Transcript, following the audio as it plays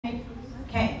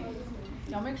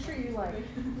I'll make sure you like.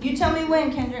 You tell me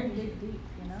when, Kendrick. Dig deep,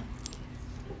 you know.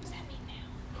 What does that mean now?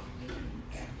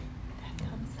 That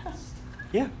thumbs up.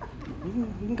 Yeah, you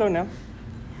can go now. All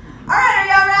right, are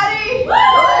y'all ready?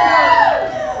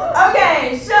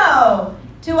 Okay, so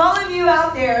to all of you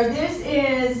out there, this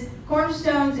is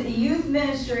Cornerstone's youth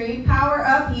ministry,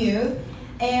 PowerUp Youth,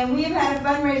 and we have had a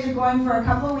fundraiser going for a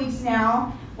couple of weeks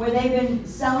now where they've been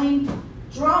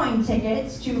drawing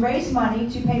tickets to raise money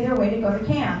to pay their way to go to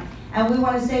camp. And we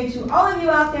want to say to all of you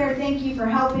out there, thank you for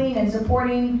helping and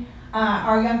supporting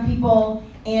our young people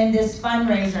in this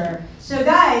fundraiser. So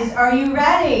guys, are you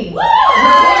ready? We're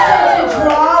going to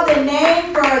draw the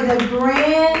name for the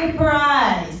grand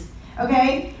prize.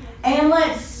 Okay? And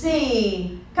let's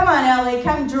see. Come on, Ellie,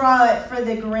 come draw it for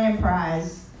the grand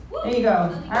prize. There you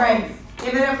go. All right.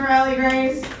 Give it up for Ellie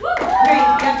Grace. Okay, you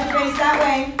have to face that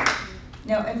way.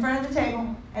 No, in front of the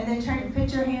table. And then put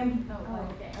your hand. Oh,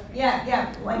 okay.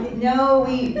 Yeah. Like, no,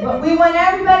 we want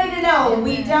everybody to know.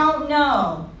 We don't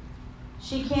know.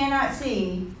 She cannot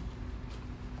see.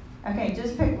 Okay,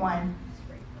 just pick one.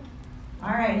 All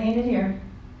right, hand it here.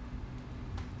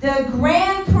 The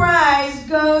grand prize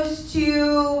goes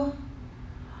to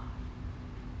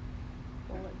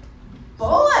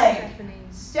Bullock.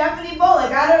 Stephanie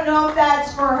Bullock. I don't know if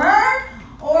that's for her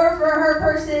or for her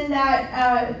person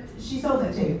that she sold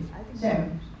it to. So,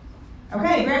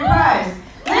 okay, grand prize.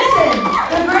 Listen,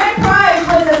 the grand prize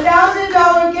was a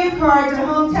 $1,000 gift card to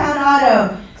Hometown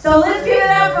Auto. So let's give it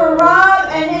up for Rob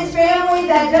and his family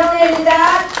that donated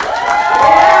that.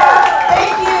 Yeah,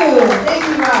 thank you. Thank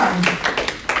you, Rob.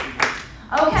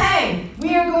 Okay,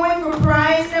 we are going for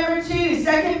prize number 2.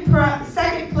 Second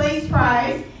place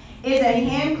prize is a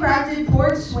handcrafted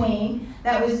porch swing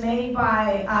that was made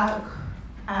by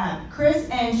Chris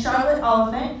and Charlotte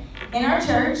Oliphant in our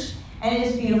church, and it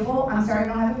is beautiful. I'm sorry I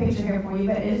don't have a picture here for you,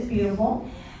 but it is beautiful.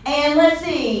 And let's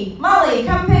see, Molly,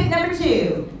 come pick number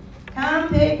 2. Come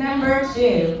pick number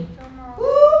 2.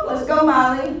 Woo, let's go,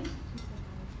 Molly.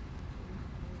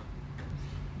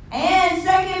 And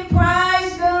second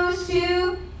prize goes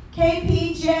to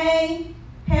KPJ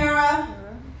Para.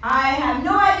 I have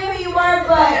no idea who you are,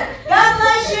 but God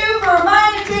bless you for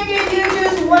buying a ticket. You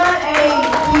just won a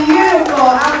beautiful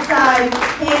outside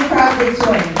handcrafted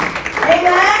swing.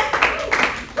 Amen?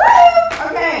 Woo!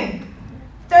 Okay.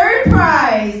 Third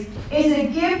prize is a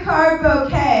gift card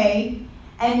bouquet.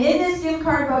 And in this gift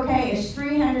card bouquet is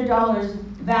 $300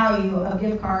 value of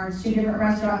gift cards to different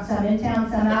restaurants, some in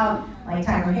town, some out, like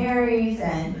Tiger Harry's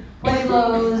and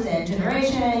Pueblos and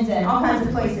Generations and all kinds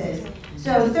of places.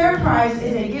 So third prize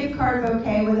is a gift card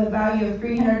bouquet with a value of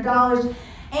 $300.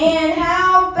 And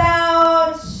how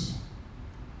about,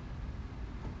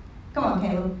 come on,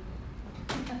 Caleb.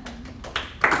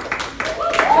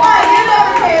 Come on, give it up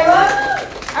for Caleb.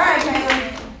 All right, Caleb.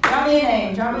 Draw me a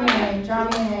name, draw me a name, draw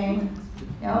me a name.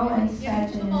 No, and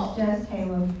Sachin is just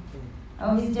Caleb.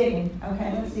 Oh, he's digging.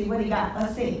 Okay, let's see what he got.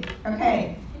 Let's see.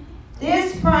 Okay.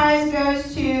 This prize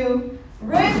goes to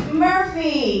Rick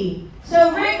Murphy.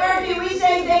 So, Rick Murphy, we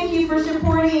say thank you for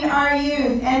supporting our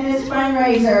youth and this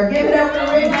fundraiser. Give it up for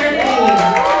Rick Murphy.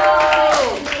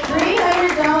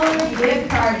 $300 gift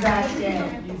card basket.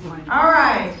 All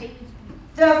right.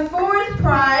 The fourth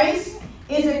prize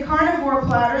is a carnivore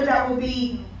platter that will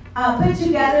be put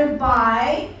together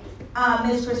by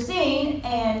Ms. Christine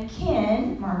and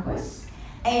Ken Marquis.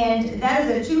 And that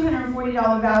is a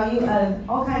 $240 value of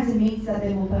all kinds of meats that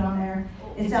they will put on there.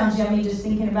 It sounds yummy just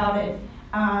thinking about it.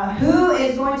 Who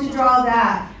is going to draw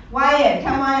that? Wyatt,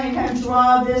 come on and come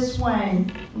draw this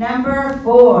one. Number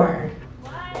 4.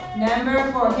 Wyatt.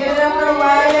 Number 4. Give it up for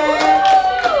Wyatt.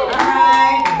 All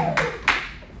right.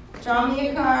 Draw me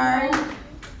a card.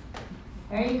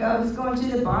 There you go. It's going to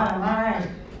the bottom. All right.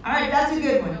 All right, that's a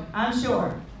good one, I'm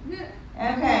sure.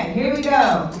 Okay, here we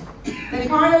go. The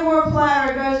carnivore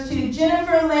platter goes to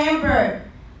Jennifer Lambert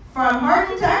from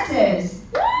Hardin, Texas.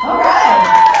 All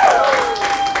right.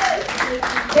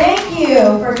 Thank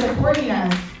you for supporting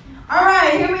us. All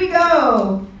right, here we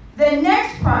go. The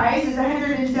next prize is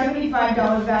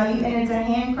 $175 value, and it's a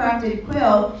handcrafted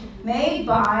quilt made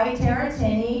by Tara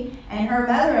Tinney and her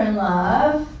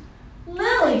mother-in-law,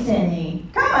 Lily Tinney.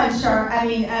 Come on,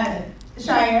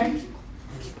 Cheyenne.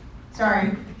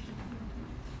 Sorry.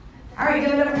 All right,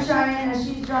 give it up for Cheyenne as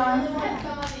she's drawing.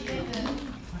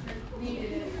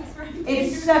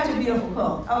 It's such a beautiful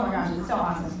quilt. Oh my gosh, it's so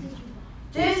awesome.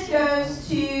 This goes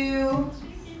to,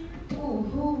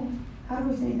 how do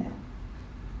we say that?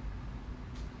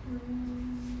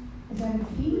 Is that a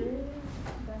P?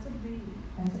 That's a B.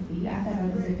 That's a B. I thought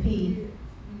it was a P.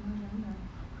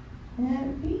 Is that a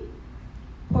P?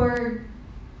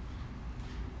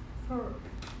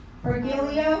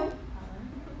 Virgilio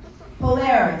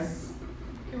Polaris.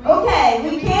 Okay,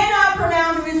 we cannot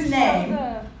pronounce this name.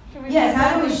 Yes,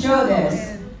 how do we show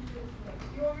this?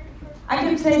 I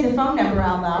can say the phone number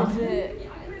out loud. Everybody's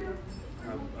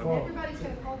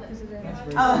gonna call this.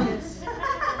 Oh.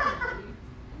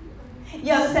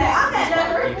 You'll say, I'm that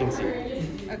number. You can see.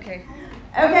 Okay.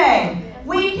 Okay,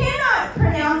 we cannot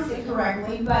pronounce it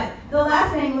correctly, but the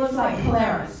last name looks like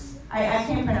Polaris. I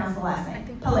can't pronounce the last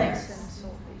name. Polaris.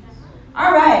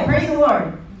 All right, praise the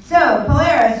Lord. So,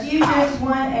 Polaris, you just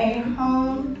won a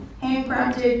home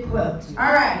handcrafted quilt.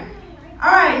 All right,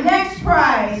 next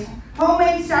prize,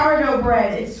 homemade sourdough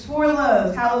bread. It's 4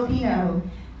 loaves, jalapeno,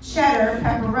 cheddar,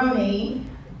 pepperoni,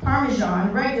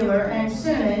 Parmesan, regular, and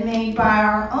cinnamon, made by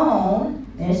our own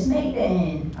Miss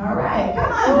Maiden. All right, come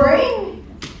on, Bree.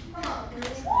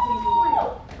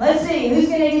 Let's see, who's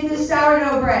going to get this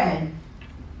sourdough bread?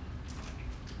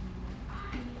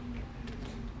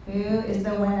 Who is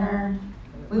the winner?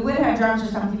 We would have drums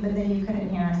or something, but then you couldn't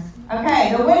hear us.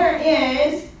 Okay, the winner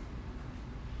is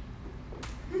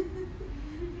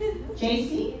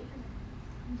JC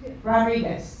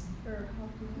Rodriguez.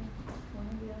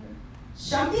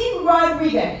 Something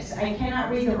Rodriguez. I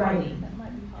cannot read the writing.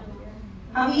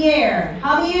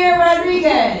 Javier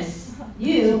Rodriguez.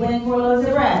 You win 4 loaves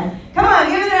of bread. Come on,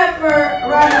 give it up for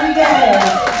Rodriguez.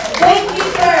 Thank you,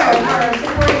 sir, for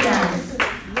supporting us.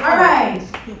 All right.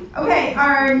 Okay,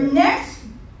 our next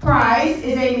prize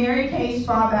is a Mary Kay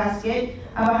spa basket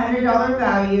of $100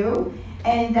 value,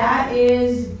 and that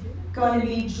is going to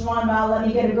be drawn by Let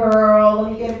Me Get a Girl,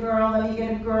 Let Me Get a Girl, Let Me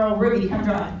Get a Girl. Ruby, come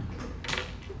draw it.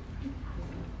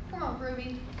 Come on,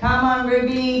 Ruby. Come on,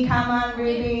 Ruby. Come on,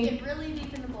 Ruby. Get really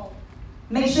deep in the bowl.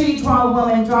 Make sure you draw a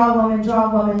woman, draw a woman,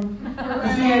 draw a woman.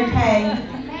 It's Mary Kay.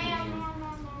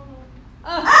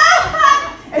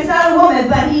 It's not a woman,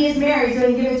 but he is married, so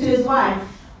he can give it to his wife.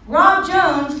 Rob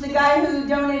Jones, the guy who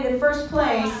donated first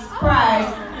place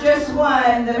prize, just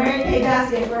won the Mary Kay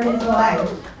basket for his wife.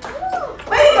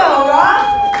 Way to go, Rob!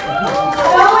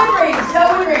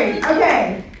 So agreed.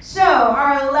 Okay, so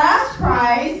our last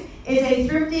prize is a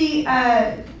Thrifty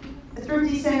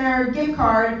Center gift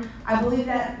card. I believe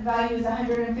that value is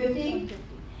 $150.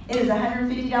 It is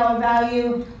 $150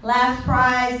 value. Last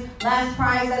prize of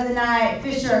the night.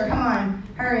 Fisher, come on.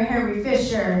 Hurry,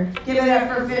 Fisher. Give it up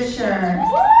for Fisher.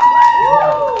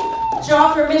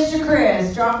 Draw for Mr.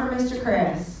 Chris.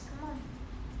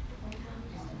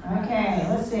 Okay,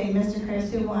 let's see, Mr.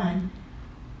 Chris, who won?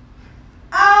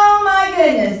 Oh my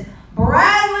goodness.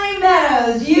 Bradley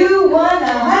Meadows, you won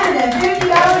 $150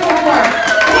 reward.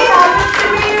 He happens to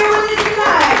be here with us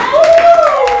tonight.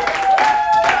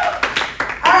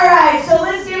 All right, so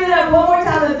let's give it up one more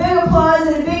time. A big applause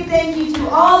and a big thank you to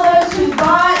all those who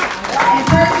bought and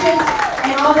purchased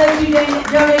and all those who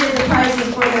donated the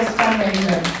prizes for this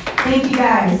fundraiser. Thank you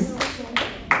guys.